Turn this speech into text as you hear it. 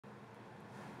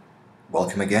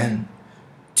Welcome again.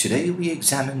 Today we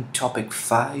examine topic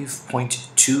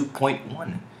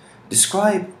 5.2.1.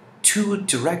 Describe two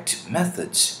direct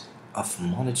methods of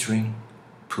monitoring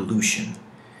pollution.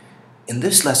 In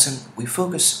this lesson, we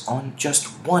focus on just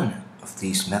one of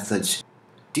these methods,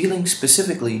 dealing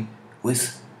specifically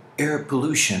with air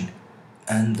pollution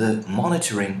and the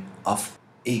monitoring of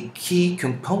a key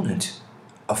component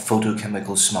of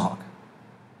photochemical smog.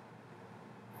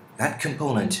 That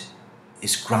component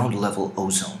is ground level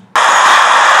ozone.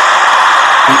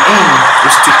 The aim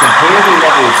is to compare the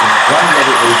levels of ground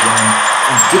level ozone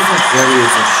in different areas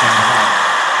of Shanghai.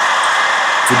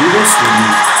 To do this, we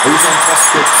need ozone test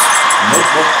strips,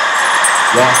 notebook,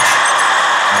 watch,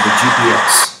 and a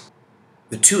GPS.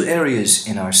 The two areas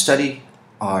in our study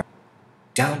are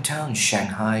downtown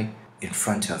Shanghai in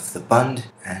front of the Bund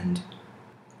and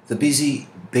the busy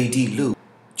Beidi Lu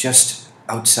just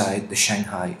outside the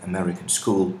Shanghai American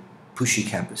School Puxi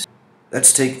campus.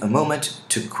 Let's take a moment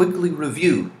to quickly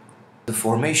review the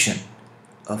formation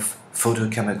of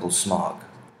photochemical smog.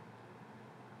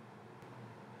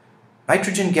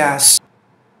 Nitrogen gas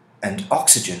and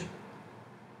oxygen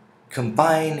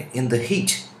combine in the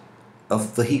heat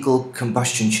of vehicle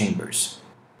combustion chambers.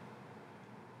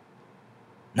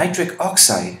 Nitric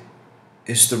oxide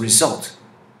is the result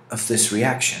of this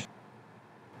reaction.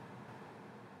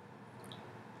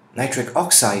 Nitric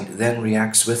oxide then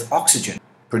reacts with oxygen,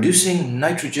 producing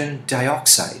nitrogen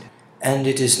dioxide, and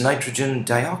it is nitrogen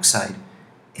dioxide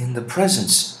in the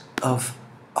presence of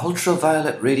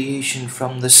ultraviolet radiation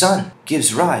from the sun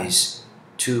gives rise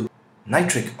to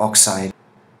nitric oxide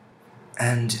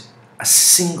and a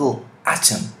single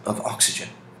atom of oxygen.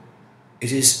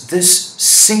 It is this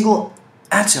single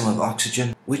atom of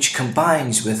oxygen which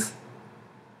combines with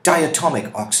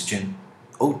diatomic oxygen,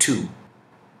 O2,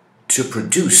 to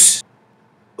produce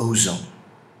ozone.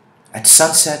 At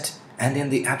sunset and in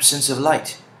the absence of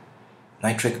light,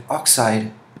 nitric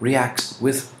oxide reacts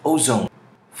with ozone,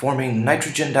 forming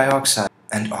nitrogen dioxide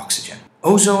and oxygen.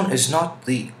 Ozone is not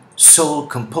the sole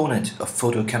component of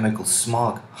photochemical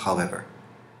smog, however.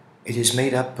 It is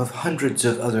made up of hundreds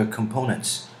of other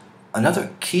components.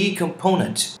 Another key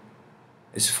component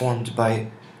is formed by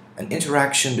an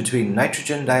interaction between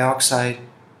nitrogen dioxide,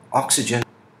 oxygen,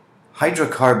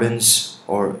 hydrocarbons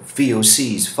or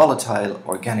VOCs, volatile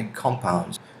organic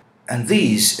compounds, and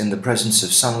these, in the presence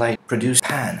of sunlight, produce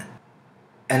PAN,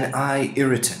 an eye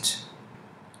irritant.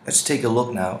 Let's take a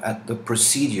look now at the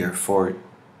procedure for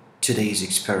today's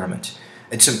experiment.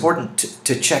 It's important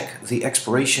to check the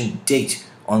expiration date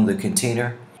on the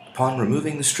container. Upon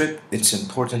removing the strip, it's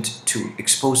important to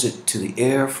expose it to the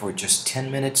air for just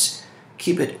 10 minutes,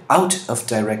 keep it out of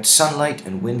direct sunlight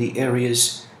and windy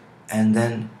areas, and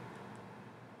then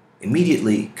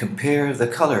immediately compare the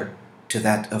color to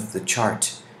that of the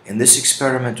chart. In this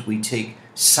experiment, we take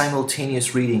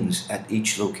simultaneous readings at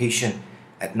each location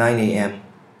at 9 a.m.,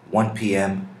 1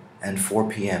 p.m., and 4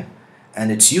 p.m.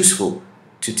 And it's useful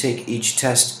to take each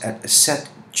test at a set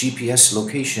GPS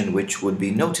location which would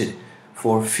be noted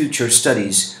for future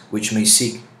studies which may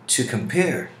seek to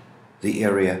compare the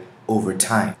area over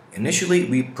time. Initially,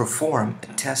 we perform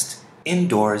a test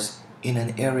indoors in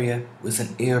an area with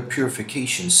an air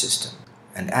purification system,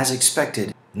 and as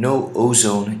expected, no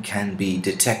ozone can be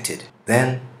detected.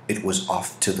 Then it was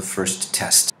off to the first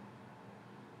test.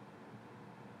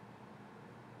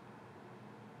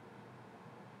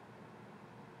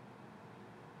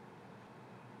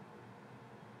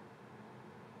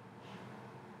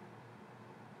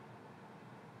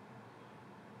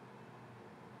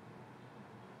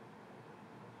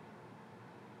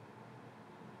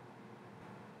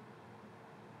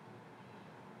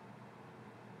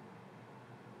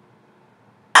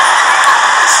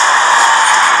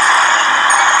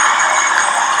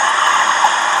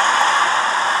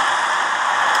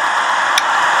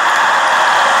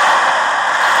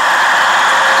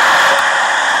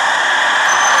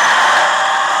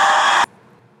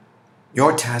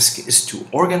 Your task is to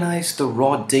organize the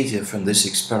raw data from this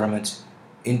experiment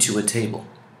into a table.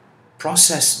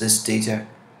 Process this data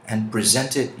and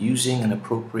present it using an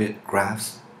appropriate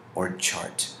graph or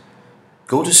chart.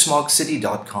 Go to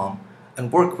smogcity.com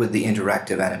and work with the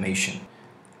interactive animation.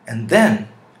 And then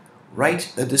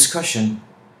write a discussion,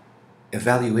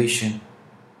 evaluation,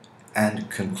 and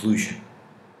conclusion.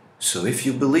 So if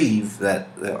you believe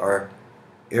that there are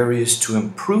areas to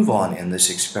improve on in this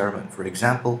experiment, for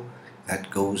example, that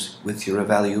goes with your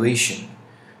evaluation.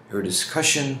 Your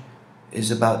discussion is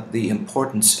about the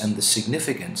importance and the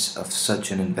significance of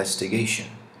such an investigation,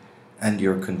 and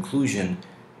your conclusion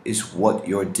is what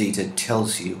your data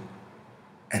tells you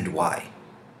and why.